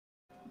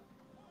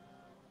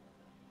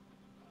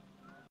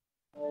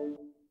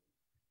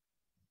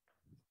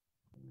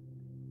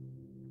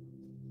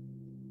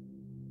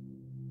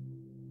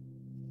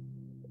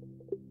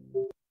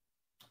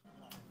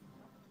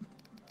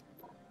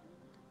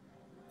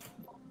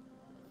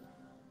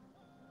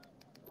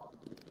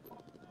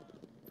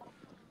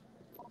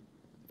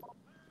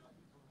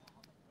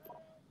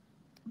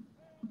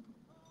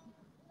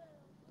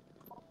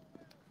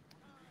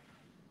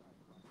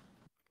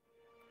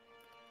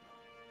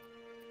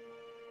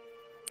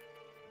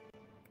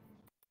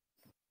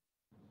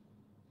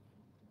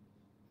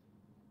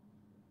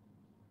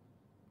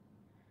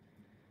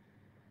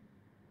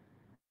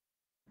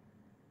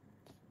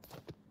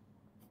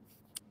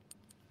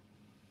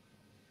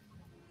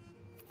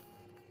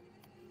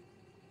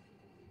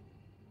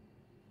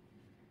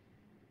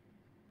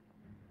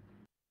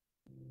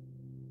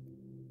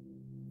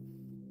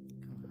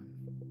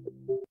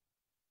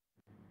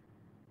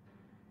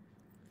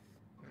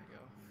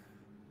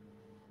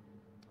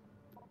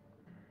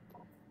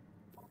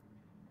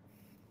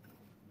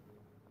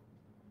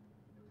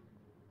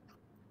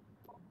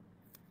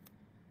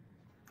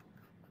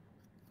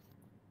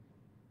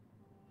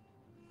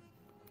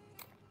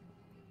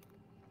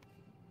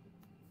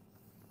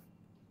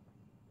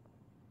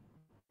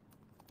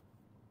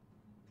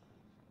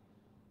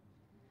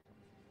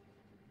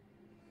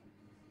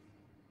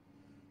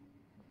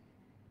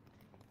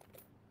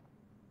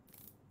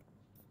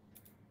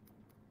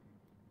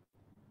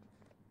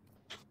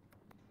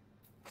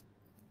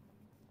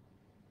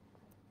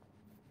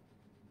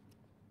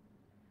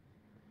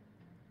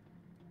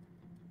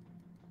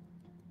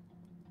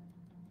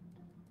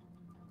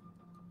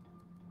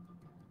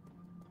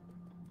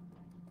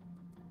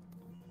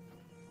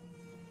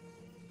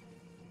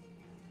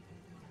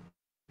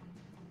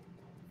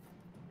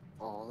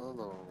All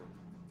alone.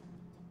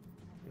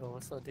 Yo,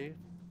 what's up, dude?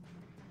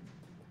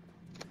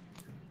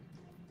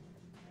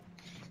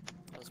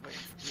 I was waiting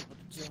for people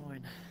to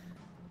join.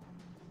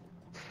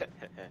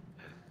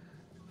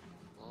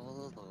 All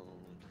alone.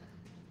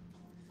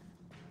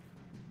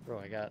 Bro,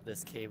 I got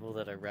this cable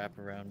that I wrap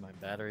around my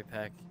battery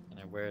pack, and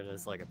I wear it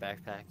as like a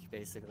backpack,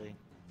 basically.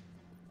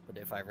 But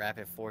if I wrap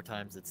it 4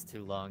 times, it's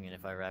too long, and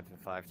if I wrap it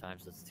 5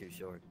 times, it's too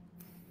short.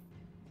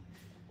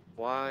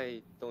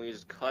 Why don't you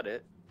just cut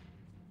it?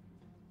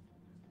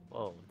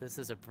 Whoa, this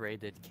is a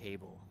braided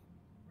cable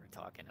we're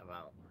talking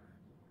about.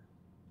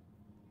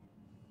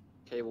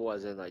 Cable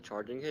as in like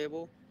charging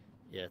cable?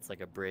 Yeah, it's like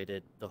a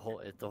braided. The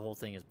whole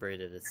thing is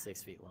braided. It's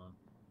 6 feet long.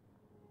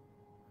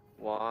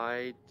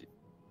 Why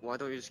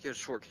don't you just get a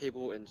short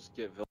cable and just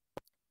get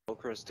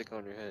Velcro and stick it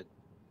on your head?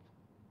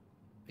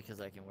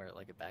 Because I can wear it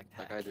like a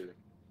backpack. Like I do.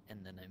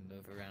 And then I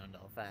move around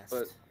all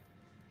fast.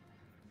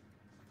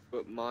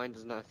 But mine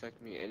does not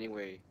affect me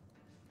anyway.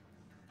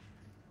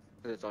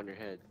 Because it's on your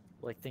head.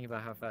 Like, think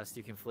about how fast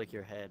you can flick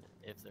your head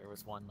if there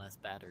was 1 less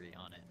battery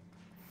on it.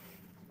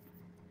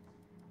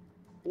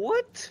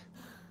 What?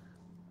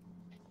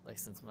 Like,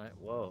 since my...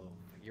 Whoa,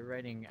 you're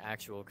writing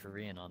actual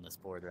Korean on this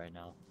board right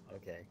now.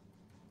 Okay.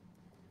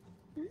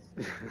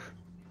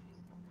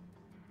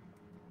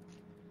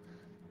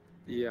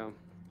 Yeah.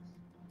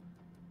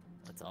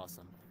 That's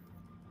awesome.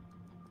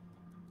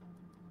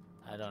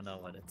 I don't know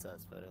what it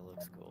says, but it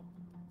looks cool.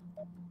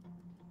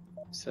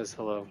 Says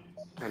hello.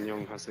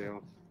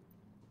 안녕하세요.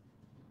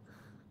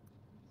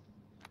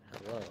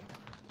 Hello.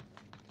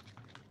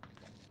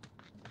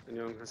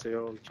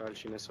 안녕하세요. 잘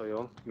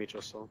지냈어요?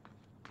 미쳤어.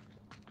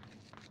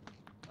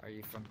 Are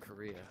you from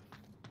Korea?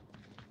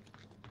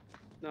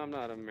 No, I'm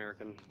not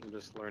American. I'm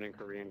just learning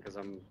Korean because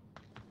I'm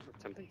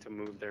attempting to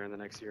move there in the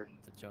next year.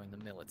 To join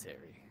the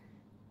military.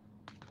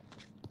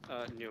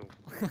 No.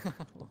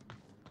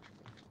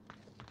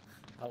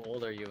 How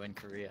old are you in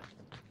Korea?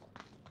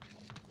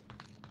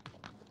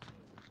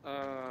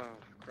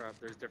 Crap.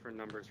 There's different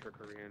numbers for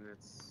Korean.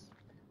 It's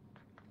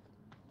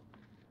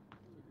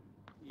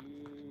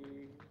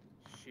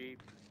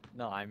sheep.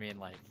 No, I mean,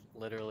 like,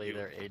 literally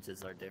their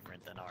ages are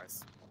different than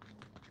ours.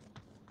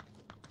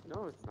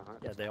 No, it's not.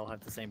 Yeah, they all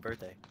have the same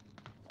birthday.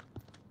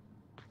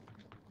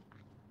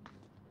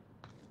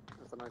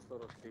 That's a nice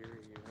little theory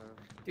you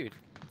have. Dude,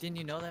 didn't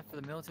you know that for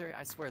the military?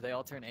 I swear they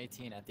all turn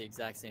 18 at the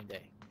exact same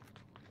day.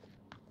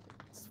 I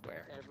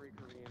swear. Every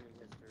Korean in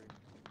history.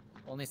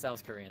 Only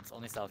South Koreans.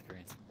 Only South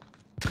Koreans.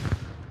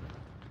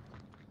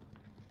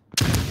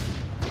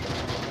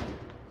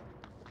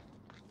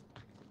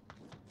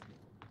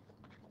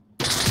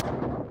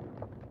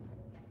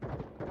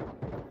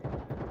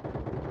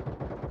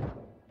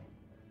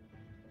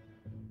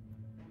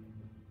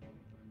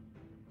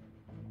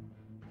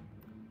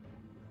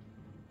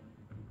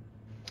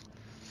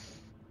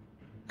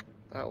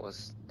 That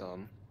was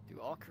dumb. Do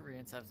all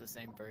Koreans have the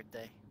same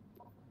birthday?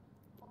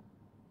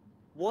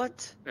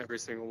 What? Every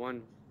single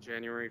one.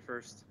 January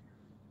 1st.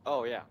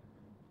 Oh yeah.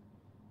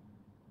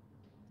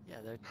 Yeah,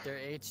 their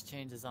age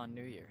changes on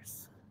New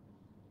Year's.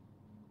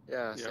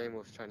 Yeah, Yep. same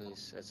with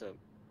Chinese. It's a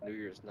New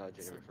Year's, not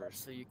January 1st.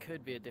 So you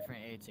could be a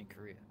different age in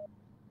Korea.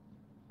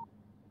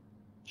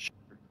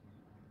 Sure.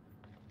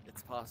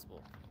 It's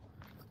possible.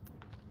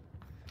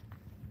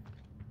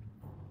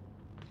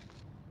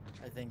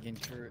 I think in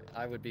Korea,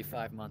 I would be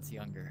 5 months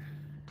younger.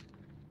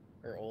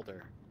 Or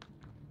older.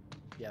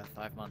 Yeah,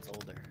 5 months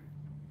older.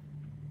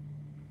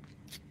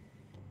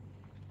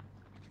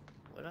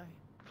 Would I?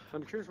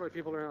 I'm curious why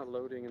people are not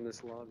loading in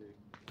this lobby.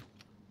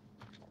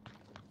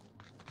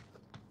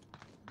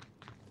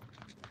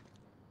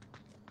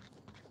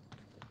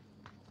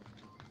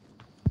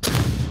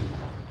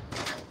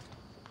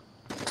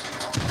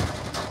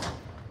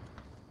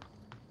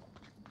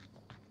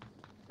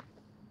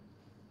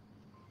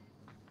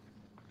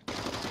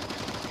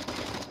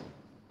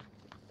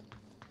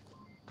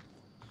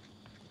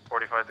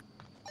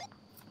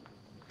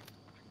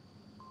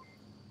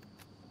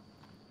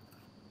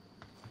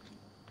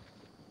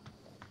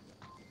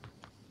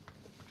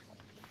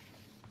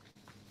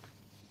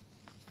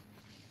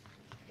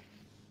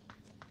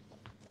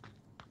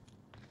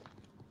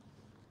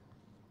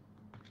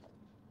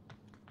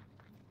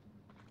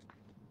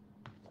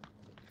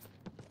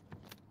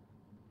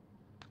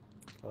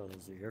 Oh,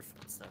 those are your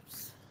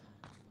footsteps.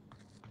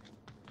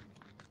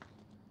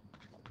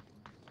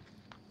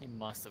 He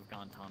must have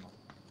gone tunnel.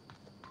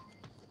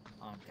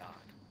 Oh god.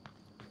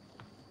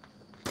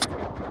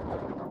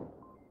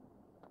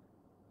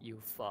 You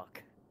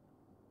fuck.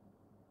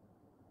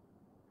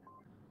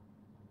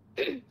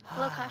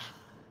 Hello, Cash.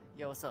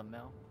 Yo, what's up,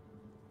 Mel?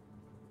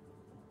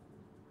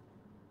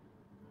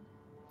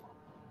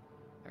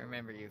 I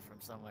remember you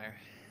from somewhere.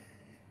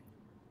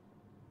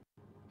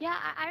 Yeah,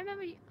 I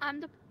remember you.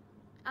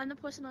 I'm the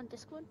person on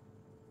Discord.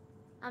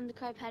 I'm the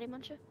Krabby Patty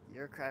Muncher.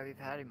 You're a Krabby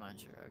Patty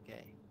Muncher,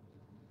 okay.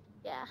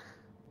 Yeah.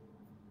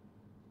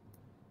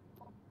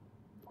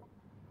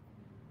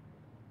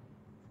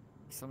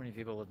 So many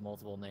people with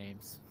multiple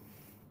names.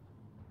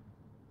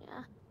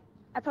 Yeah.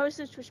 I probably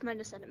should switch mine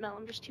to Senate Mel.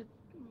 I'm just too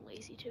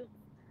lazy too.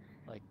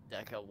 Like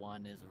Deca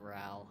 1 is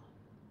RAL.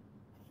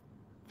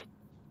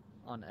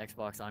 On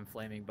Xbox, I'm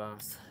Flaming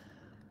Boss.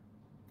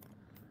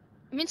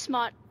 I mean,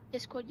 smart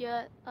Discord,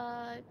 yeah.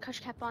 Kush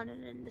cap on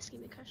and then this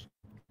game Kush.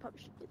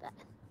 Probably should do that.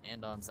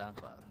 And on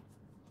SoundCloud.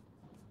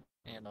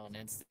 And on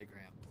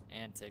Instagram.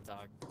 And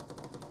TikTok.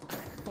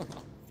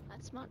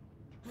 That's smart.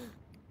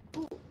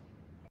 Ooh.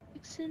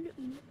 Vixen.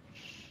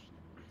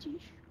 I'm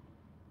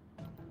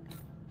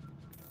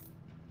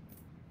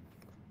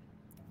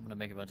gonna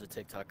make a bunch of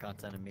TikTok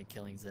content of me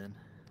killing Zen.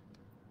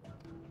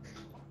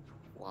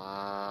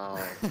 Wow.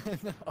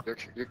 No.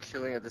 You're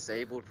killing a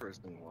disabled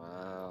person.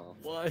 Wow.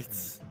 What?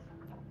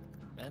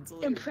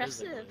 Mentally or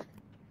Impressive. physically?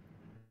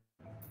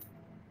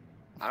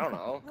 I don't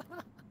know.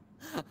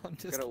 I'm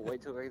just Gotta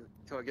wait till I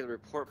get a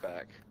report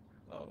back.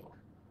 Oh.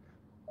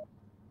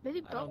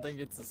 Maybe I don't both. think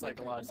it's a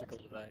psychological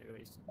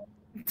evaluation.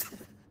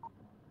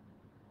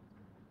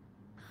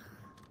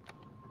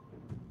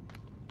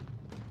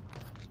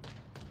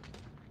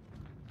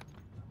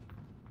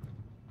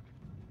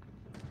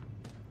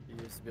 You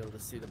used to be able to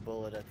see the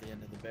bullet at the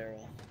end of the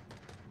barrel.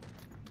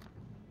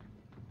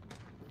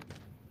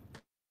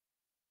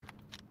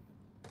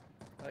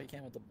 Oh, you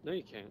can with the No,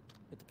 you can't.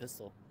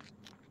 pistol.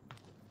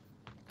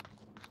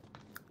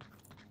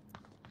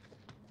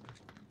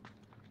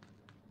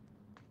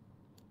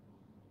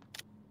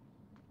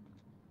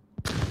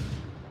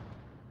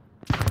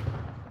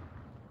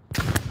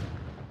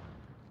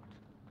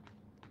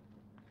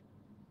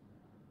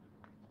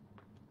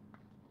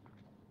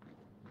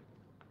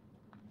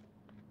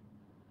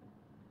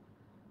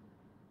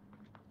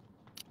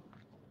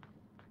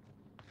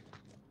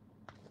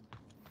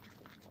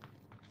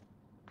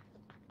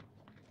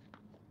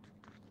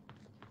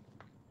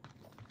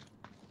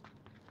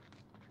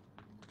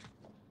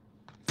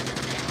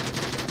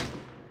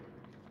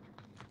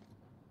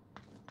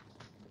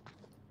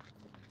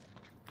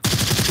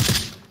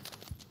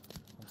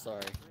 I'm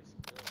sorry.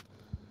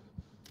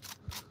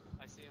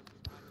 I see him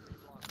behind 3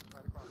 blocks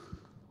right across.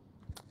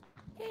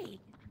 Hey.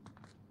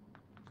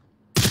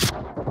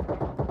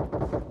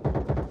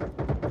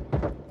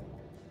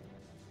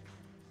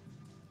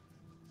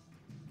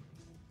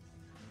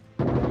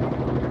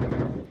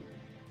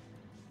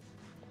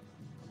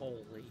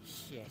 Holy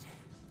shit.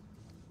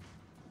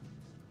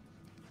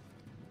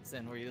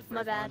 Zen, were you the first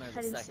My bad. one or I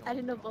the didn't. second I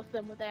didn't know one? both of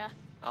them were there.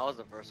 I was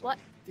the first What?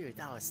 one. Dude,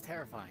 that was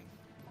terrifying.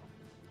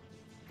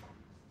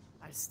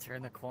 I just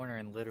turned the corner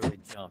and literally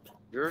jumped.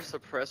 Your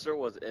suppressor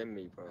was in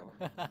me, bro.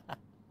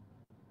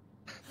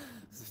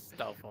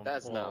 Stuff him.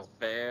 That's not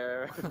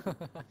fair.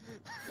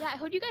 Yeah, I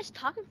heard you guys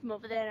talking from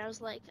over there, and I was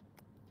like,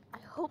 I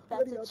hope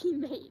that's a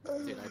teammate.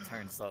 Dude, I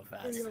turned so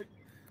fast.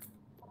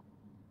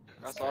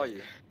 I saw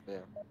you. Yeah.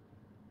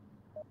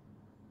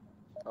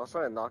 I was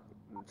trying to knock.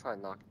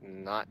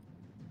 Not.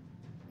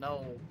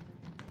 No.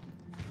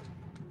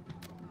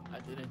 I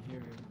didn't hear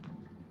him.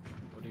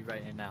 What are you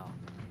writing now?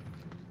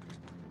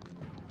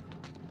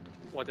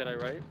 What did I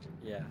write?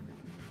 Yeah.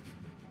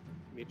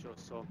 Micho,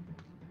 so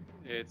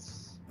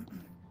it's,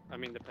 I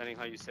mean, depending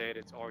how you say it,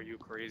 it's are you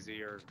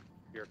crazy or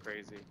you're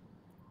crazy.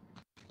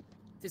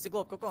 Ti si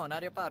glopko ko,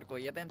 narja parko,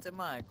 jebem te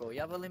majko,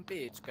 ja volim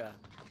pička. Are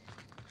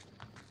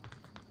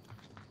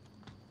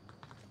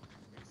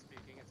you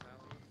speaking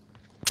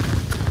Italian?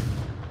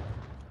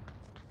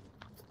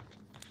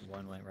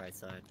 One went right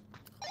side.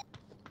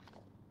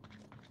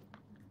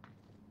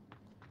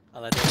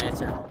 I'll let them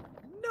answer.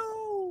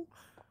 No!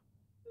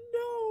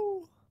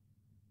 No!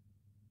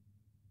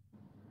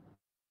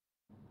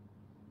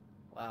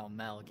 Wow,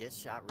 Mel, get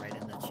shot right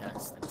in the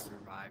chest and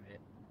survive it.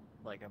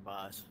 Like a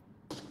boss.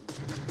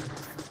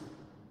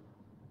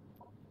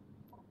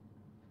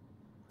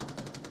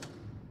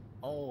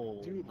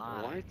 Oh Dude,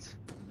 my. what?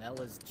 Mel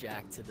is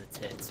jacked to the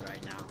tits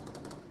right now.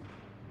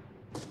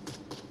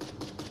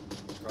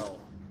 Bro.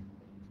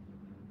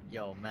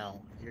 Yo,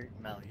 Mel,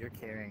 you're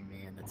carrying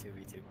me in the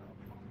 2v2,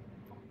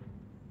 bro.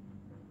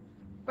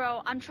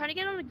 Bro, I'm trying to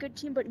get on a good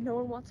team, but no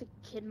one wants a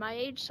kid my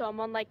age, so I'm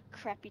on like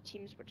crappy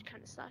teams, which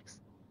kind of sucks.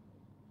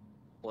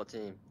 What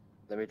team?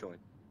 Let me join.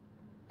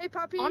 Hey,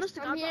 Poppy,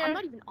 Honestly, I'm I'm here.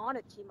 not even on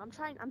a team. I'm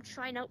trying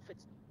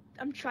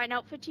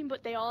out for a team,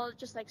 but they all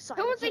just like suck.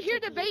 Who wants to Can't hear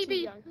take the me, you're too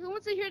baby? young. Who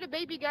wants to hear the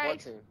baby, What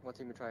guys? team? What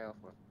team you trying out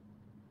for?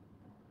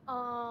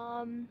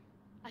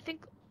 I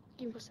think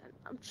give me a second.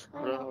 I'm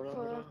trying out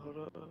for hold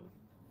up.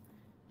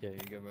 Yeah, you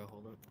go, bro,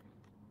 hold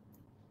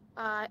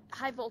up.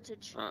 high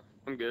voltage.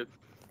 I'm good.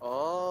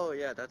 Oh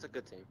yeah, that's a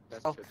good team.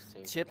 That's Oh, Chip's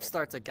team. Chip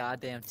starts a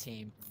goddamn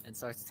team and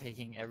starts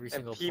taking every And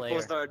single people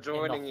player. start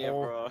joining him,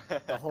 whole- bro.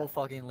 The whole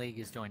fucking league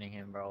is joining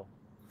him, bro.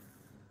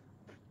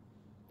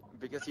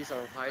 Because he's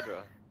on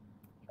Hydra.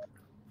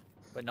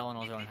 But no one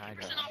will join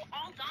Hydra.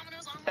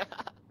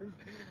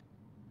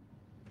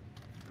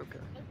 Okay.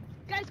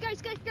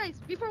 Guys,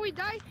 before we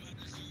die,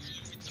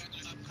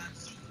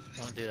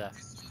 Don't do that.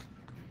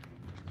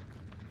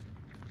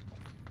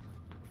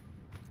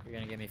 You're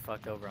gonna get me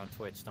fucked over on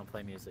Twitch. Don't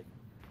play music.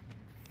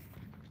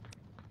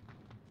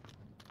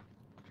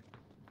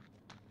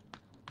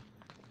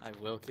 I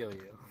will kill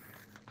you.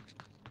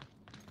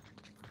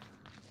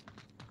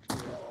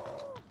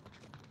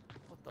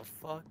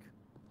 fuck?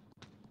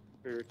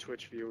 For your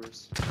Twitch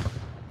viewers.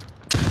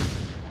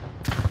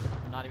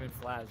 I'm not even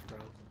flash, bro.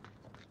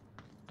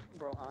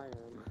 Bro, I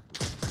am.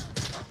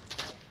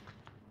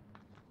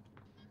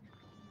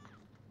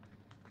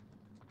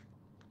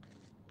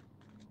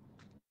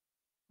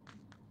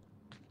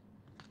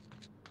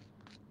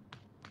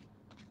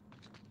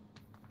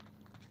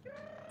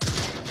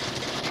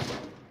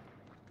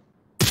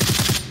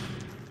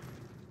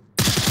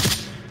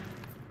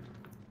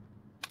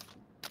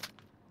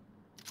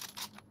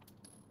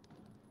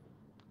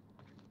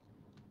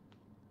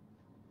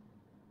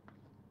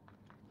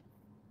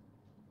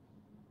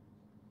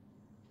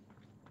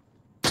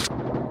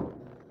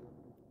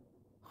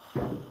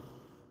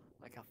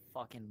 Like a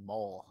fucking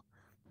mole.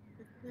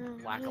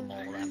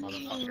 Whack-a-mole, that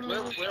motherfucker.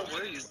 Where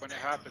were you when it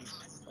happened?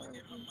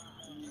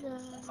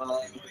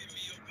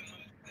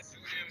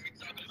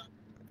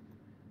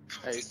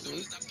 Hey, can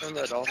you turn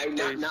that off, I'm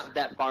please? not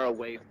that far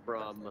away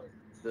from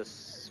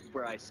this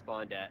where I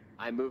spawned at.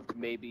 I moved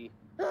maybe.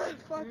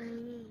 Fuck.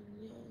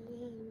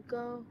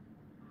 Go.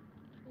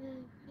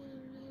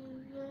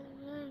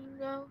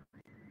 Go.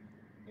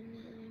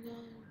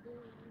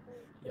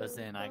 Yo,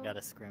 Zin, I got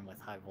a scrim with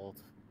high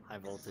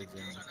voltage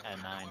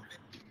at 9.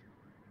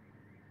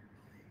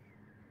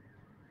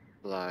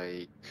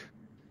 Like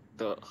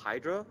the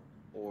Hydra,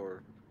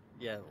 or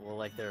Yeah, well,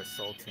 like they're a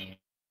soul team.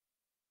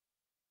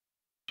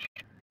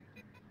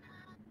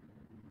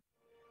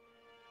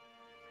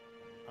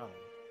 Oh.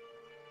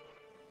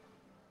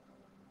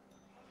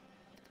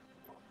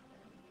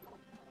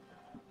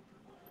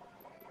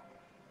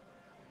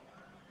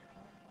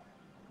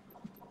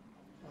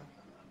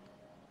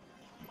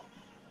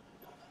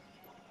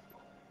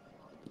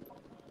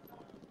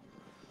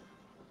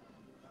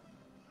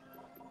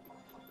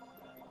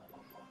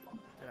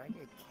 Did I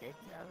get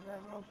kicked out of that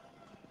rope?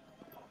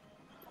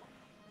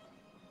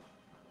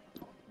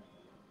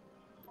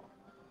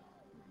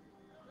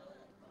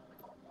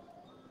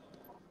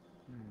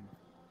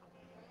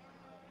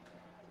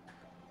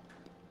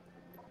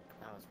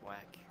 That was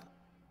whack.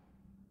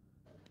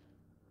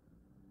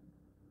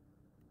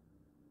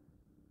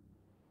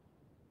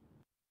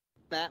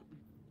 Map.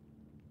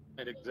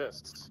 It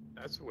exists.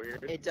 That's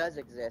weird. It does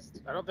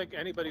exist. I don't think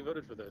anybody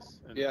voted for this.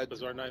 And Yeah.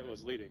 Bizarre Knight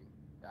was leading.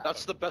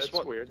 that's the best That's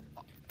one. weird.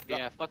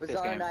 Yeah, fuck this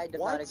Bizarre game. Night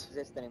does What? not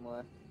exist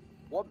anymore.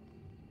 What?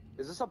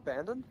 Is this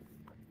abandoned?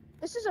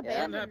 This is Yeah.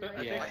 abandoned. I right?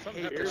 think I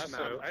something hate happened. this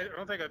map. I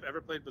don't think I've ever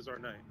played Bizarre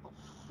Knight.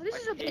 This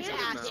is hate this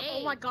abandoned. map.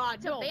 Oh my god,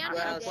 It's no. abandoned.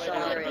 Well, played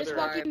sorry, this other-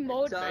 fucking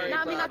mode. Sorry,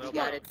 Nah, I mean, Bob, not you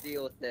this gotta map.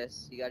 deal with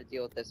this. You gotta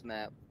deal with this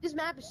map. This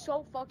map is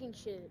so fucking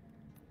shit.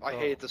 I Bro,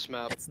 hate this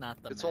map. It's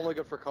not the It's map. only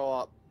good for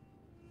co-op.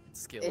 It's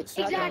skill It's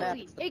issue. not the map,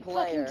 Exactly. it's the Fucking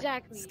player.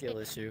 exactly. Skill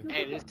issue.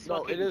 Hey, this No,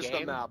 fucking it is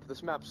game, the map.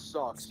 This map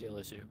sucks. Skill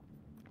issue.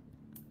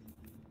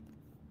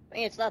 I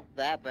mean, it's not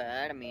that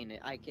bad. I mean,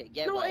 I can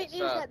get No, why it it is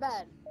sucks. that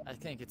bad. I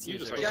think it's You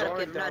just usually. Shut up,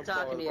 Bizarre kid, I'm not Downfall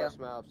talking of to the you. best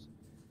maps.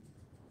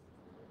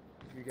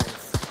 You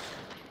guys,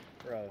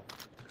 bro,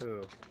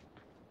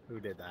 who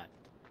did that?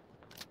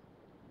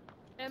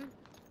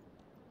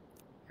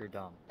 You're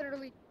dumb.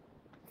 Literally.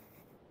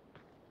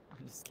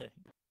 I'm just kidding.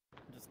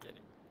 I'm just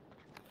kidding.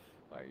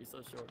 Why are you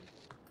so short?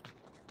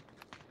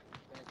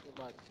 Good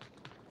luck.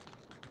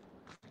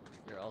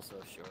 You're also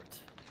short.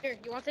 Here,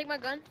 you want to take my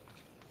gun?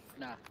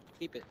 Nah,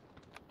 keep it.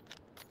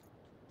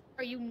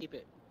 Or you Keep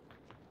it.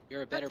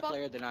 You're a better fuck-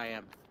 player than I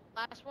am.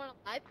 last one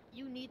alive?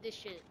 You need this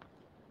shit.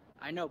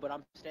 I know, but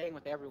I'm staying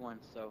with everyone,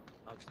 so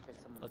I'll just pick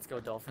someone. Let's go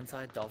dolphin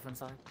side. Dolphin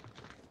side.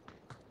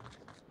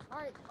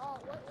 Alright,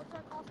 what's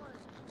our call sign?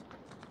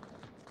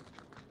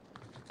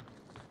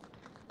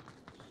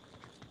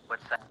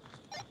 What's that?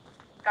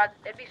 God,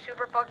 it'd be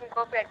super fucking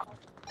close.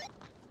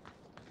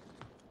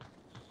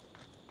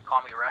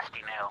 Call me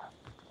Rusty Nail.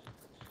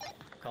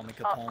 Call me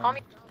Capone. call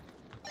me-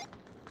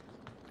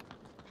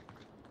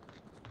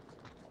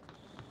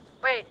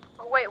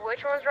 Wait,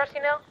 which one's Rusty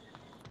now?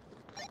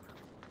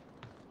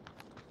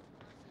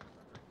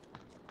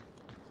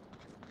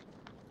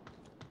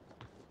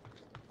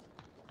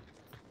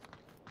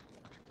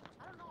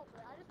 I don't know,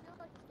 but I just feel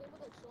like this game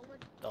was like so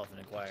much Dolphin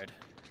acquired.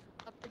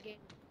 up the game.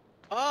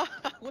 Oh,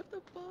 what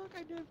the fuck?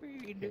 I never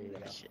even Here knew you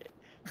that go. shit.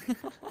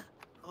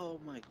 Oh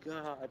my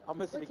god. I'm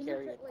just gonna Wait, can you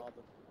carry fit, it. like- all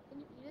the- Can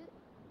you eat it?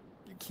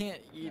 You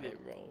can't eat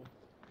it, bro.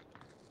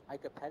 I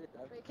could pet it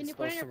though. Wait, can You're you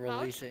put it supposed in to your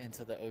pouch? release it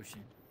into the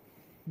ocean.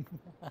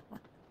 That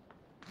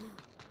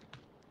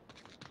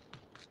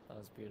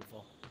was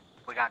beautiful.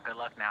 We got good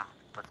luck now.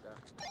 Let's go.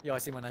 Yo, I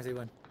see one. I see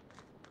one.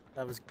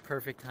 That was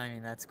perfect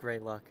timing. That's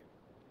great luck.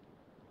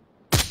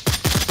 I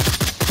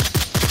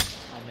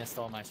missed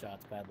all my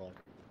shots. Bad luck.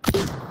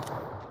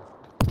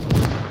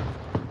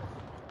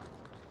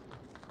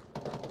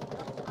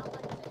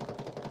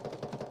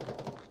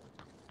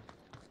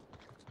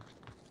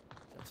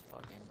 Just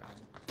fucking run.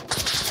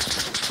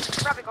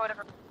 Probably go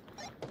whatever.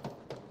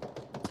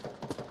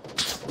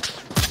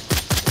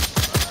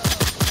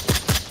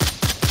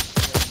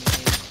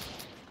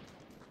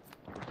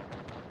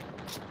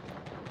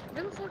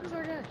 Where the fuck is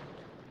our dad?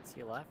 Is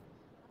he alive?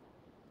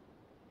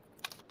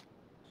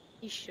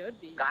 He should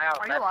be. Guy on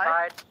Are you left alive?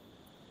 side.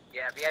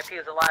 Yeah, VIP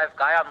is alive.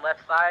 Guy on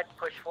left side,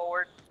 push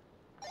forward.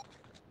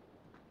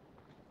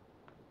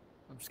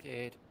 I'm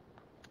scared.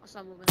 I'll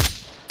stop moving.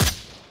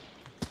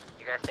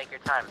 You guys take your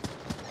time.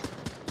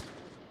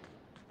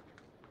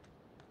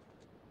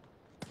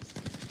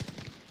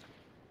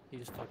 He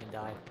just fucking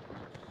died.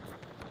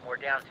 We're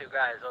down 2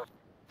 guys. Over.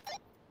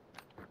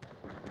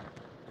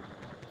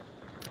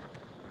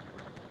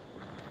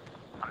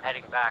 I'm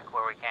heading back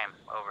where we came.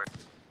 Over.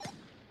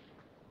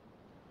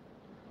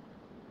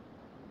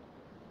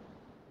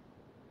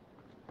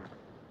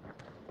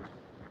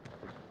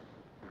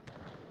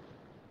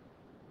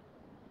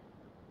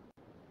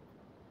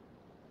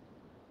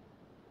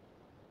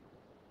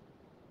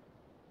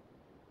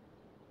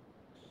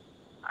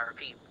 I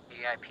repeat,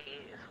 VIP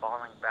is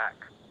falling back.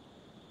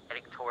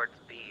 Heading towards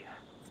B.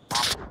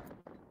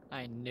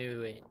 I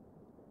knew it.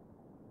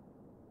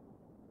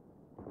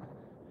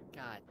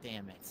 God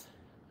damn it.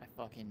 I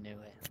fucking knew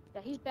it.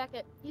 Yeah, he's back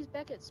at Dude,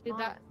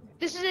 spawn.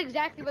 this is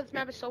exactly what this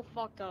map is so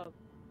fucked up.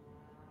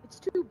 It's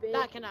too big.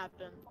 That can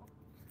happen.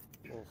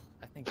 Well,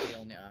 I think the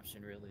only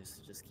option really is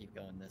to just keep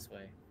going this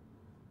way.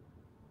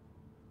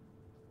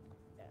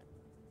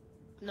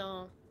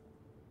 No.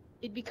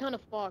 It'd be kind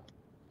of fucked.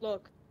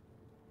 Look.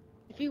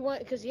 If he went,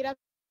 because he'd have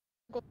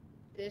to go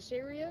this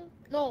area.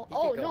 No, He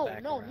oh, could go no,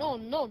 back no, around. no,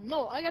 no,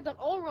 no. I got that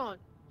all wrong.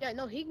 Yeah,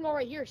 no, he can go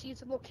right here. See,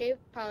 it's a little cave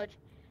pouch.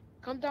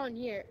 Come down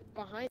here.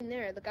 Behind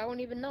there. The guy won't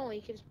even know. He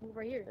can just move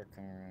right here. Or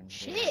come around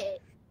here.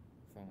 Shit!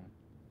 Fine.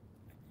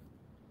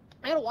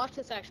 I gotta watch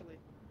this, actually.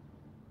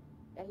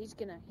 Yeah, he's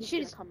gonna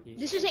Shit is- come. He's-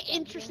 This is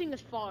interesting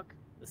as fuck.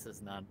 This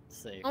is not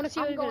safe. I wanna see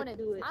how I'm he's going gonna in.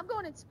 do it. I'm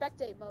going in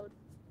spectate mode.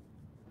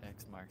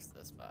 X marks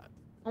the spot.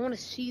 I wanna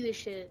see this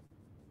shit.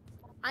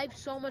 I have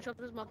so much of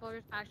this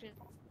motherfucker's action.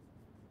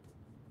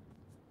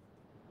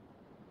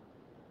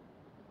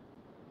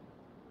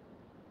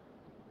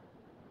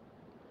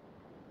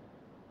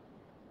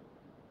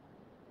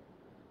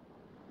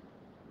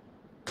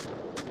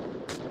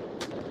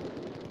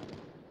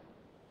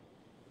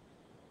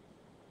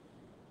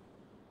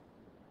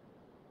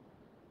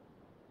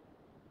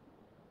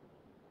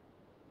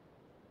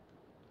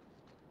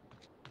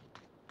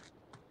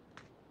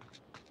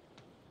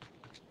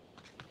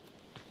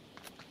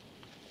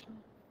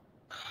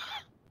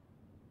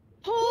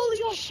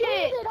 Holy shit!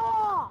 Pulled it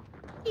off!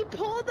 He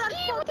pulled that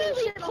He fucking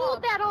really shit pulled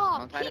off! that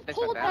off! I'm trying He to fix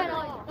my pulled that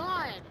battery. off!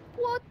 God!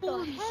 What the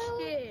Holy hell?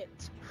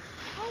 shit!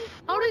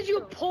 How did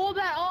you pull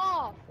that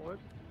off?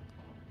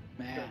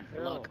 Man,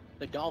 look,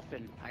 the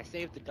dolphin. I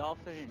saved the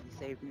dolphin and he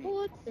saved me.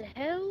 What the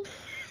hell?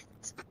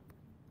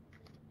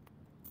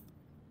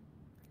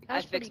 I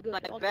That's pretty fixed good. my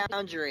I'll take it.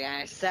 boundary and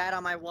I sat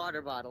on my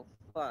water bottle.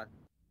 Fuck.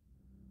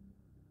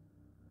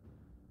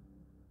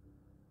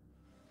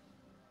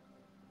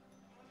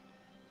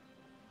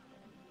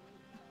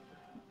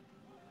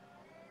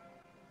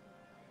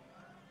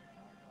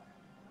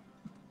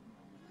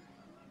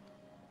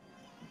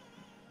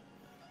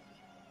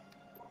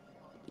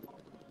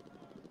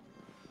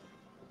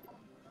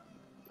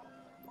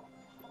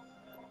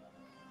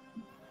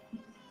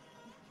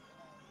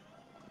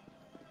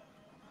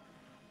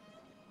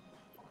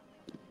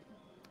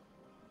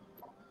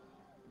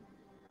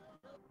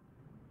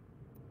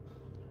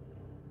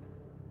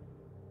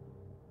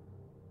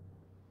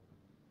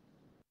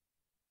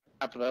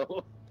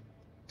 Capital.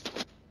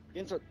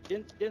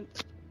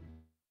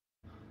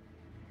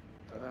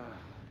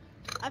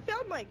 I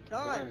found my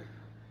gun.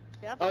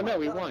 Yeah, I Oh found no, my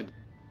we gun. won.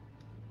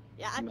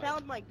 Yeah, I Nice.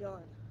 found my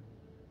gun.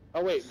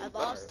 Oh wait, I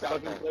lost.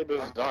 fucking play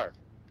Bizarre.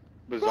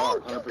 Bizarre,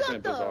 Bro, you 100%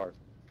 got the- Bizarre.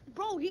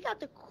 Bro, he got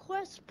the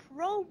Quest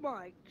Pro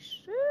mic.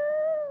 Shit.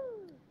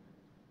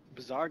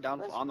 Bizarre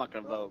downfall. I'm not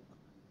gonna vote.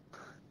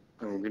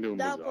 And we're gonna do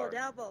Downfall, Bizarre.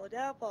 downfall,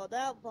 downfall,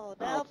 downfall, Oh,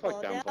 downfall,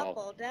 fuck downfall.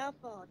 downfall,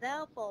 downfall,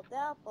 downfall,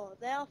 downfall,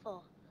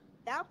 downfall.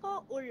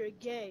 Downfall or you're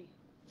gay.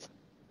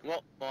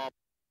 Well,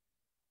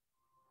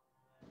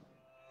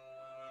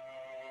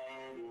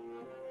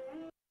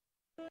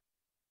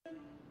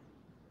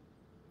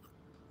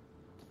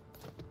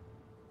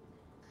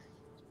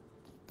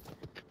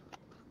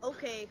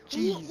 Okay, who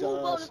Jesus.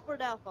 voted for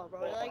downfall,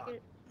 bro? Like,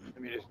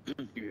 Let me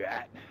just do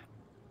that.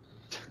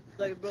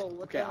 like, bro,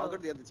 what okay, the I'll hell? go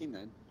to the other team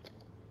then.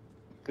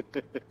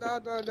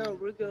 No,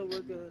 we're good,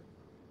 we're good.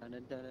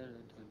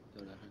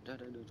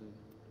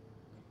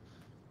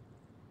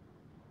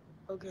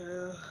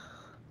 Okay.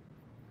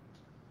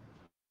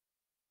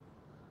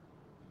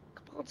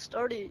 Come on,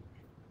 start it.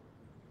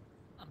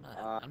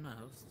 I'm not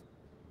host.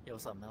 Yo,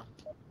 what's up, Mel?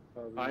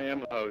 I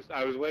am a host.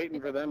 I was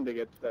waiting for them to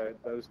get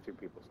those two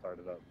people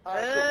started up.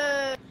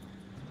 Hey!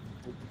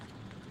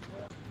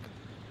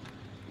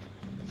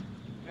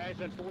 Guys,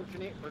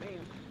 unfortunate for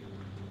them.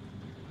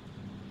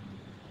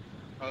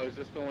 Oh, is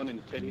this the one in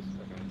titties?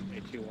 Okay,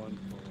 H21.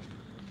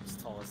 As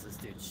tall as this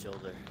dude's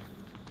shoulder.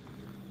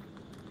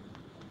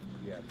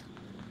 Yes.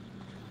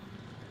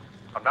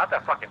 I'm not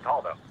that fucking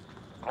tall though.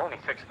 I'm only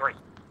 6'3".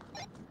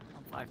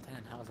 I'm 5'10".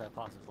 How is that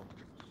possible?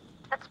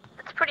 That's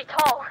pretty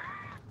tall.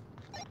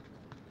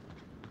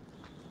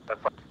 That's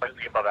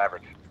slightly above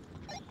average.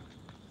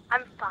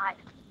 I'm 5.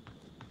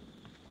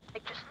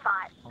 Like just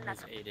 5.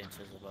 Almost 8 inches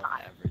above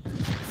average.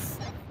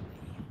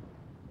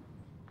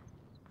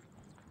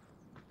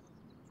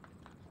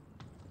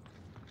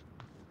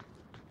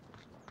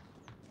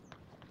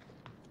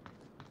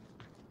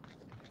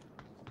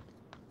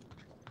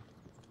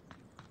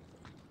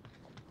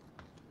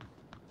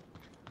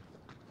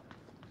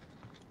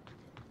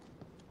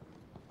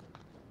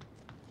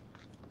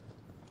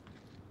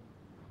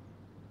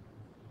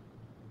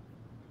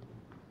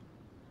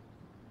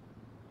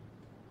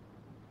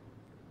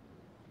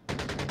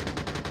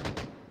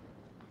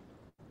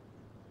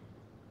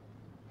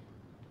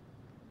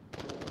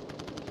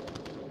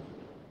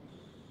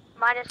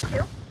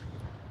 -2.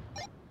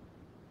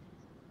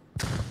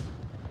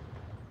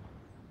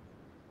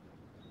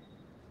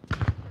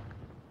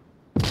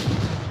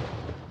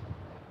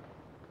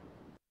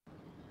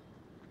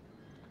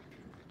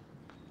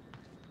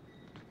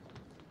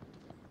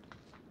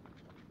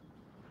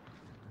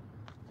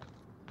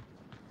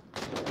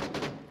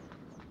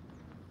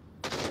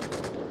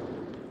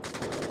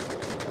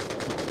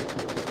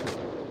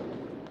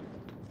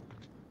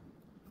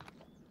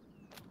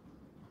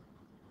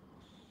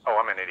 Oh,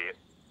 I'm an idiot.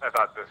 I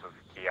thought this was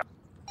key.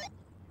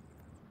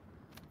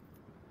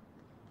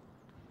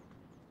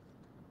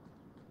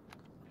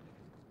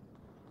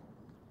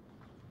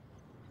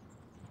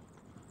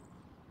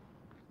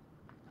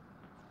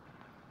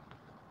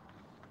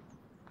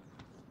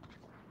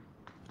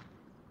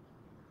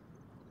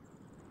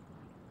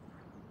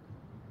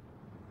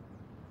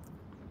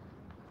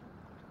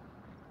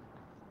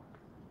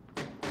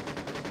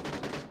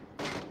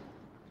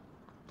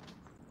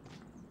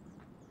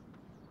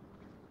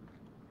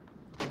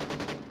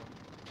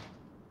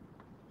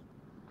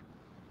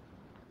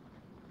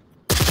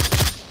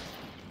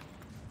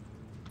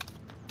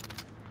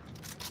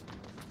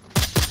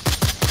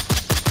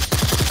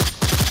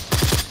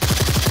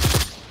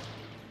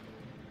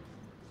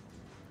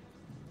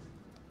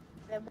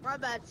 My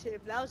bad, Tim.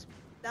 That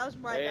was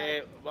my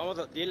bad. Vamos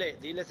a,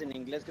 diles en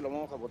inglés que lo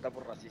vamos a votar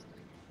por racista.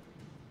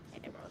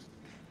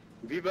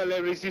 Viva la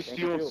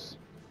resistance!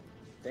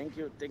 Thank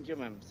you,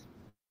 ma'ams.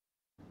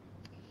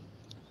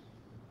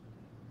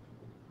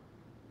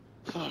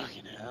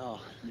 Fucking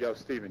hell. Yo,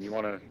 Steven, you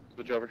wanna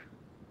switch over?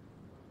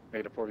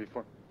 Make it a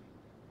 4v4.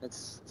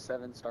 It's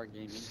 7-star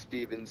gaming.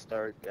 Steven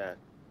Stark, yeah.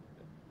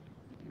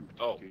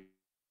 Oh.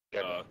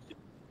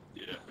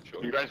 Yeah,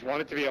 sure. You guys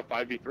want it to be a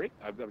 5v3?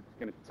 I'm gonna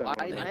send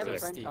I one have a today.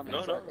 friend coming.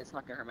 No, no. It's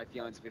not gonna hurt my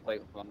feelings if we play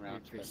one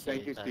round.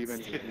 Thank you,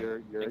 Steven.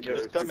 You're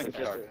Just coming,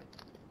 superstar.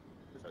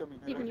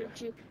 Even you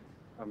too.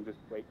 I'm just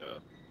waiting.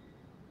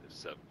 It's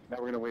 7. Now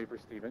we're gonna wait for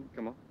Steven.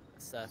 Come on.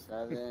 Seth.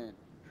 7.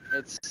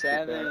 It's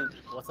 7.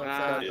 What's up,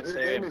 Seth? His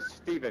name is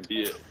Steven.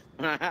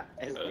 Yeah.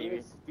 His name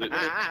is Steven.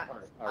 I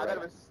All thought it right.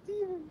 was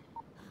Steven.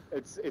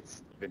 It's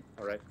Steven.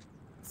 All right.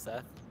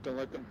 Seth? Don't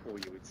let them fool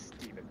you. It's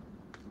Steven.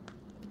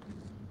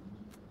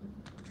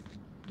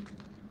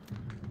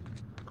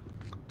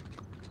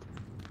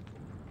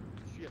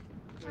 Shit.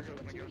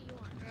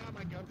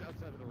 My gun's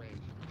outside of the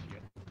range.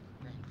 Shit.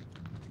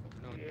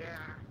 No. Yeah.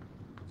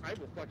 I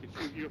will fucking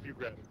shoot you if you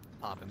grab it.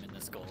 Pop him in the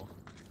skull.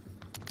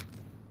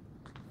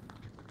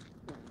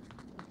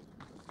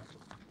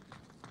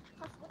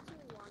 What do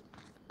you want?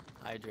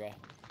 Hydra.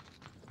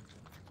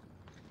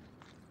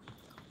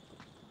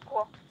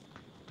 Cool.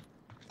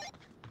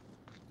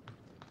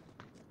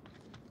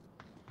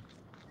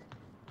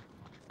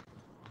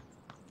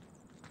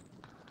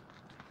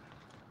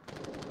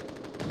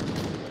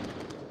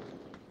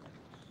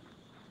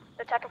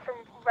 Attacking from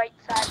right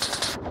side.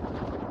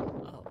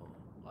 Oh,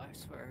 I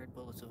swear I heard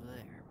bullets over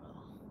there.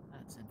 Well,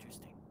 that's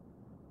interesting.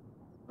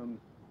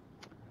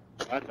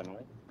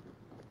 Definitely.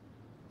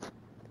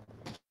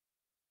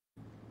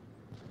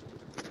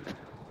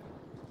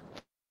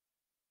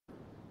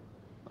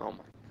 Oh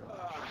my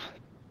god.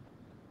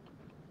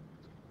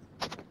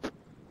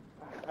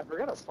 I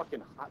forgot how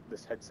fucking hot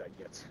this headset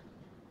gets.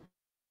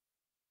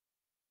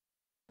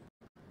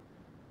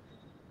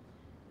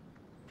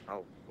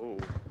 Oh, ooh.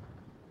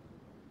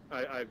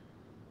 I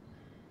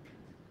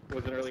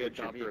was an early That's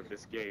what you adopter mean. of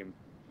this game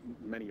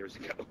many years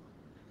ago,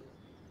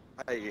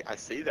 I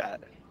see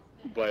that.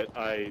 but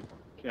I,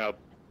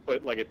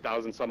 put like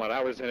 1,000 some odd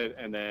hours in it,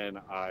 and then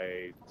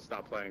I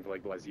stopped playing for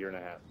like the last year and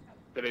a half.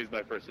 Today's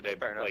my first day,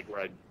 Fair enough. like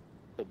where I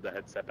pulled the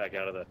headset back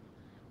out of the,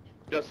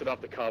 dusted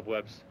off the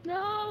cobwebs.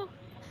 No.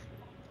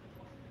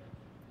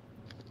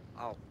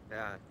 Oh,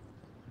 yeah.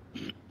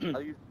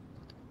 I'll use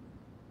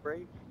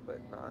break, but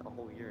not a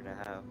whole year and a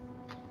half.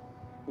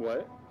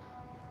 What?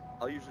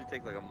 I'll usually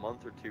take like a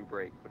month or 2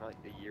 break, but not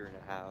a year and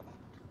a half.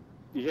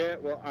 Yeah,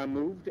 well, I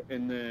moved,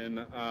 and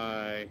then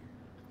I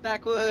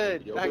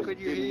Backwood! Yo, Backwood,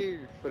 you're didn't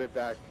here! put it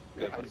back.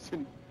 I just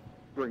didn't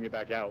bring it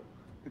back out.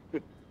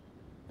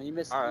 You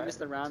missed Alright.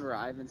 the round where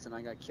Ivans and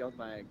I got killed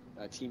by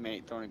a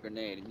teammate throwing a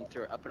grenade, and he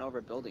threw it up and over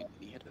a building, and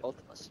he hit both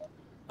of us.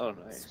 Oh,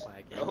 nice.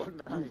 Swag it. Oh,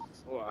 nice.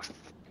 Wow.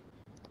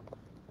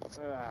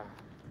 Ah.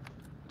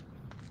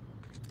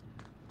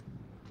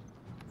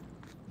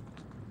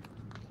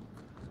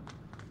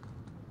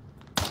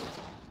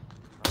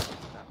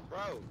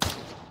 Bro!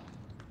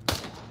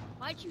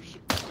 Why'd you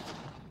shoot?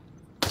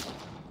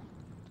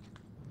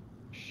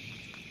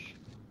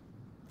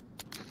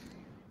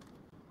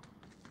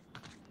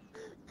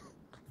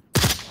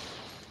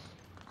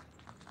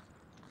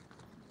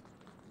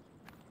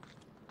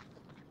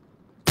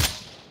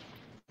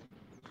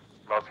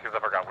 Most kids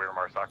ever got weird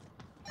Marsoc.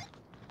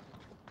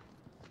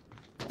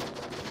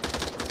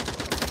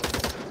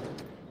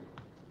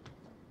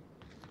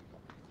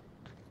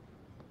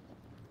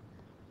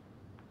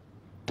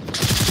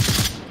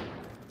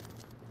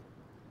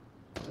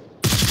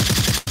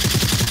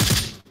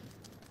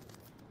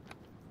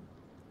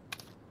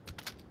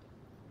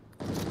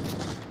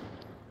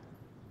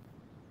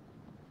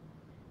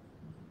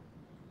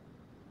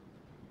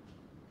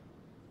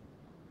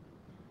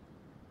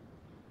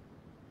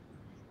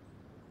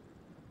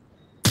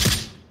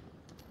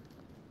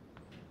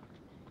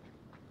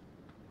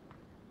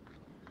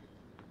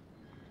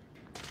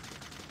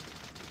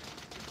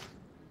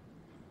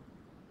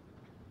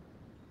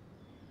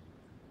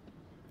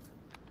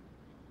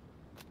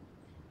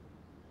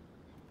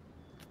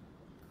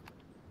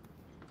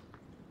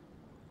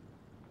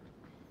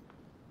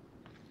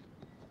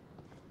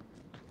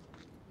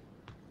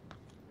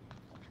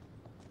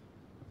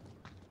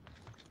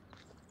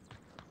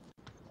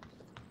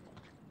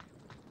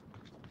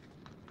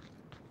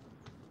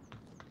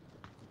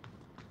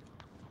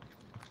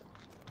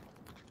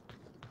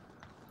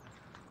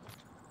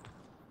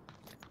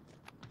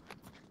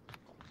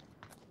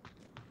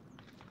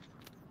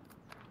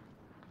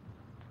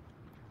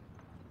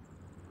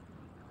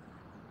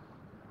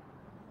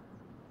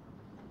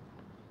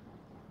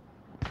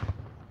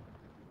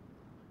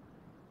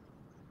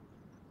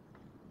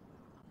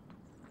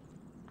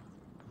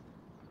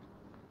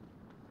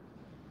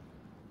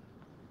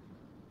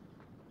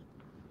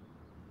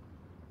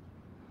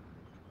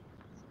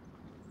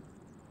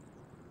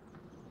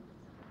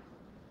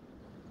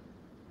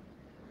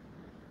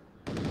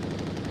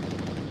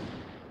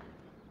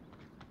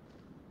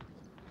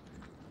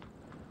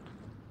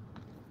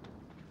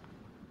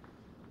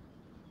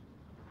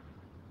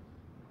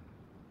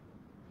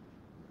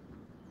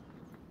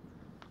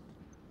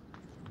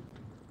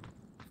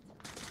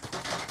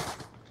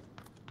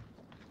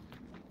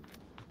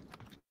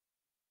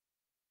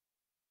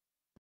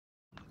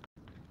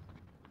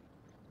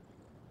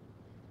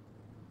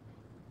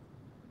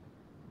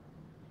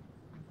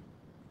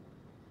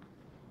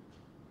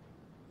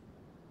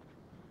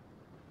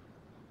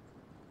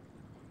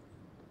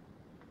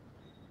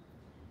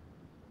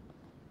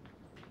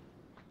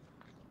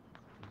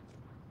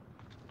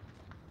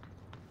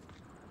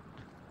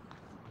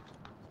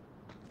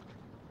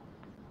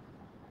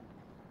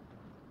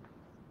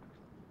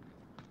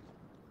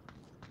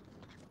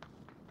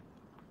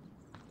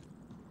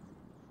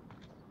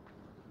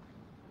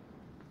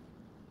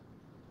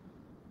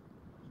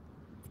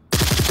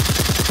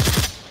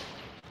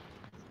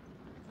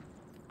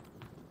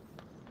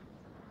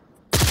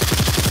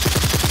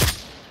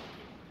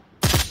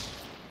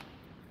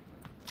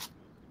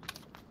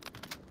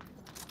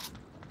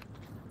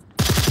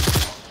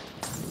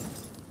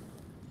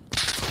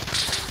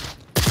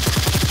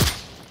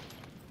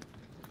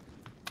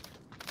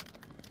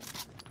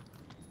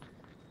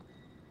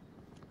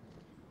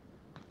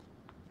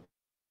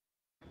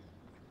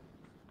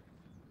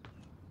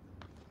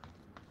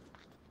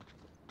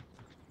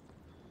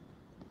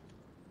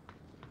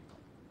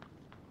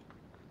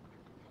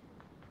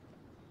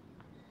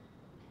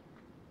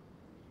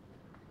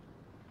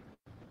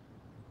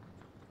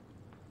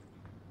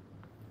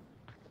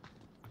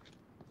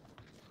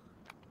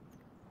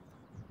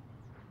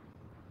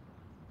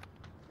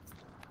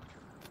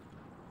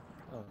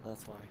 Oh,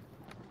 that's why.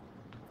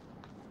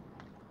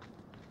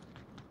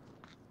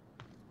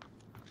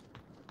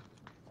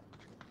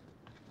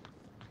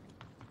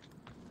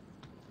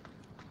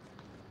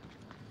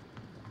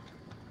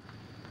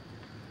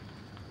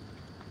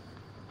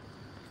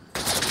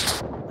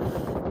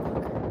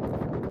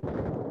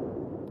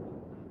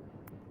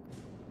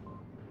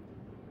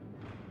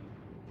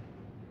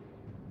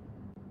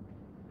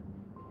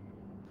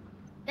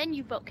 Then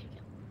you boat kick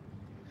him.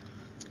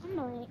 I'm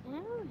like,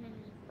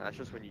 That's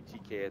just when you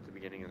TK at the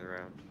beginning of the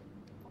round.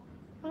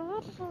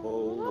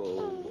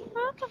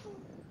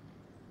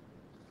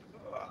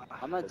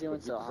 I'm not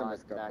doing so hot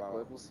back.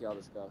 We'll see how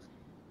this goes.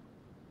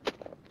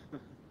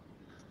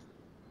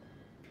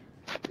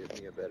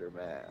 Give me a better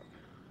map.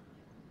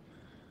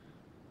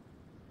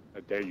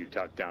 How dare you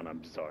talk down,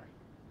 I'm sorry.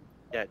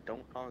 Yeah,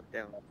 don't talk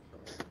down.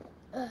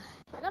 I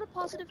got a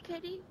positive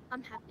KD.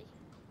 I'm happy.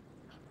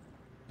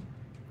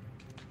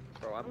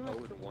 Bro, I'm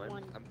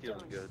 0-1. I'm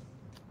feeling good.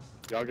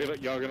 Y'all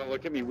gonna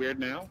look at me weird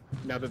now?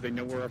 Now that they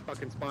know where our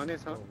fucking spawn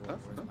is, huh?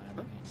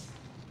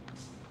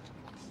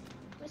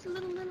 Where's the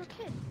little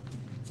kid?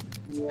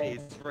 Hey,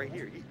 it's right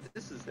here.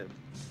 This is him.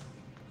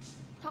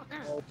 Talk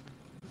now.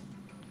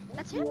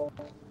 That's him?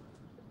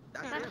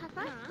 That's High him.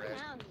 five?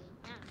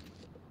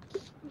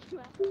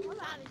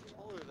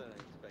 Taller than I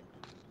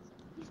expected.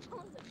 He's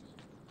taller than me.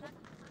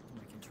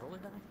 My controller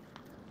died?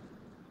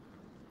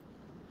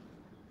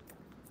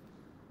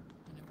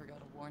 I never got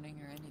a warning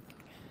or anything.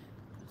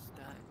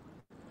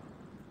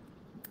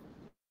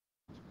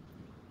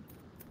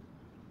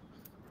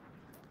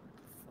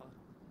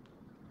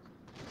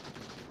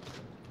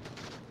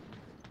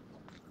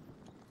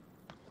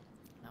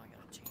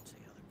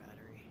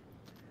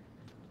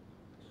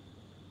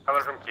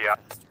 Coming from Kia.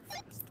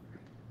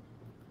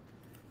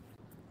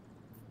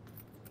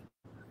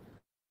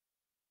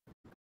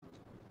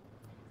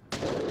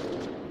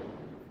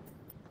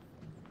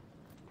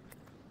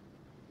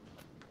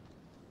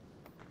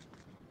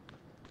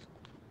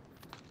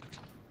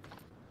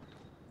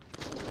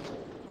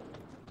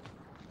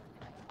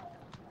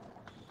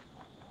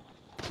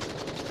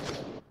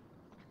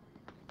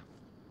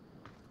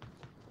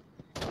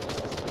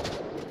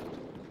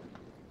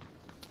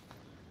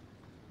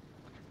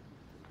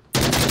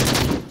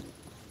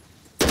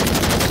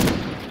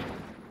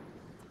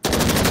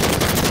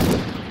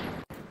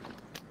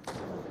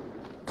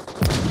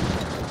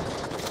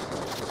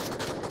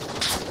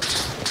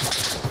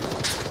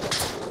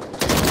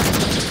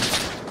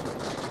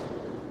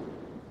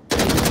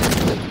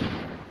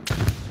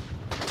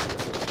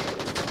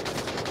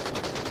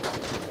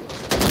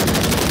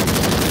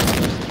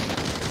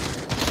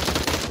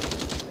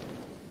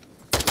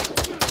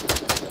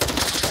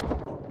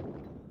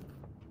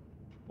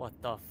 What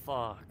the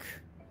fuck?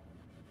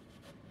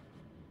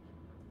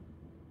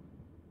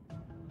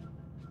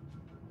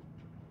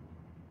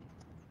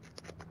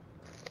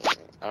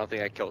 I don't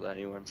think I killed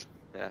anyone.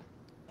 Yeah.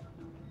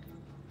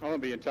 I'm gonna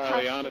be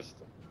entirely honest.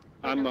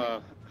 I'm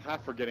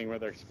half forgetting where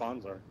their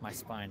spawns are. My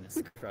spine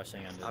is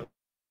crushing under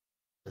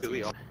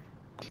the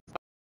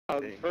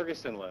Really?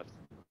 Ferguson left.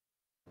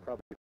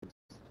 Probably.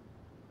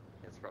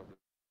 It's probably.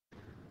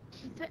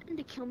 He threatened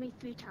to kill me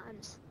 3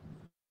 times.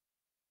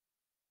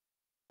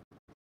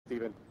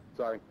 Steven,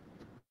 sorry.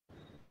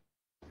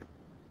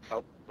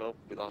 Oh, well,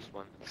 we lost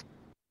one.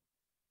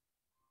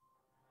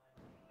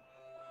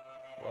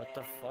 What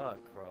the fuck,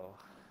 bro?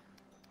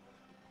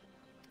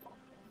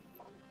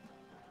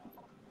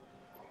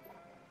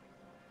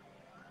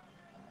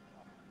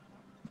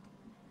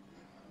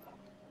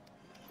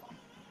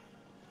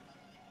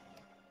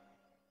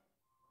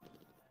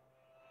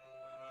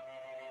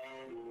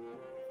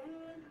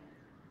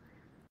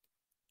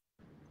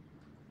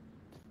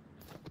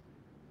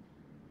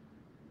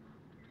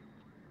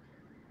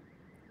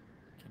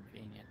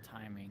 Convenient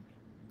timing.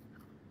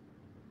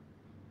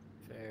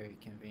 Very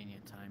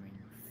convenient timing,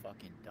 you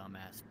fucking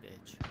dumbass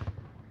bitch.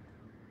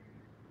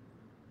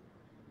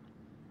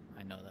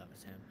 I know that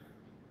was him.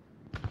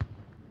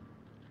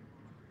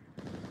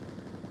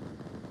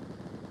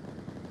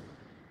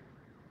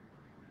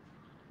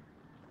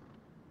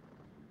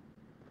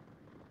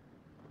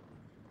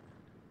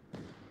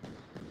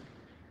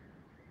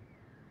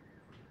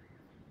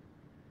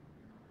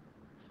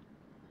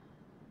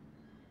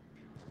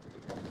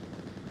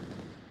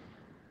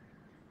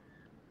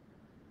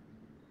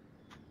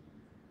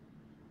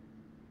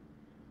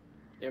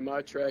 Yeah,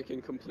 my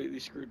tracking completely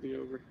screwed me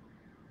over.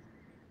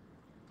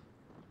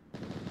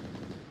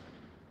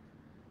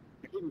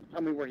 You didn't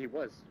tell me where he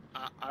was.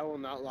 I will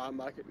not lie,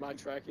 my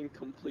tracking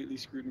completely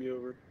screwed me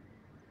over.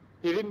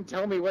 He didn't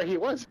tell me where he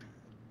was.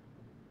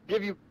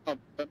 Give you. Oh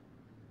my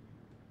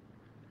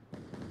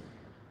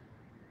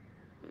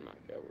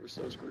god, we're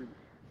so screwed.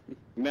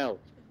 Mel.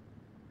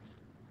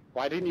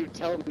 Why didn't you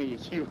tell me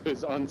he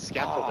was on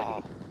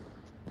scaffolding?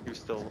 He was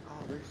still.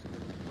 Oh, there's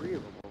 3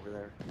 of them over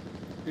there.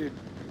 Dude,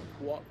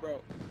 what, bro?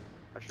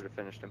 I should have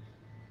finished him.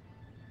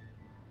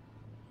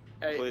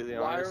 Hey, Completely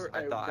why honest,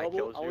 I thought I Bubble,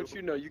 killed I want you.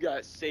 you to know you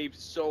got saved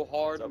so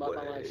hard by my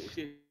Subway.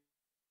 shit.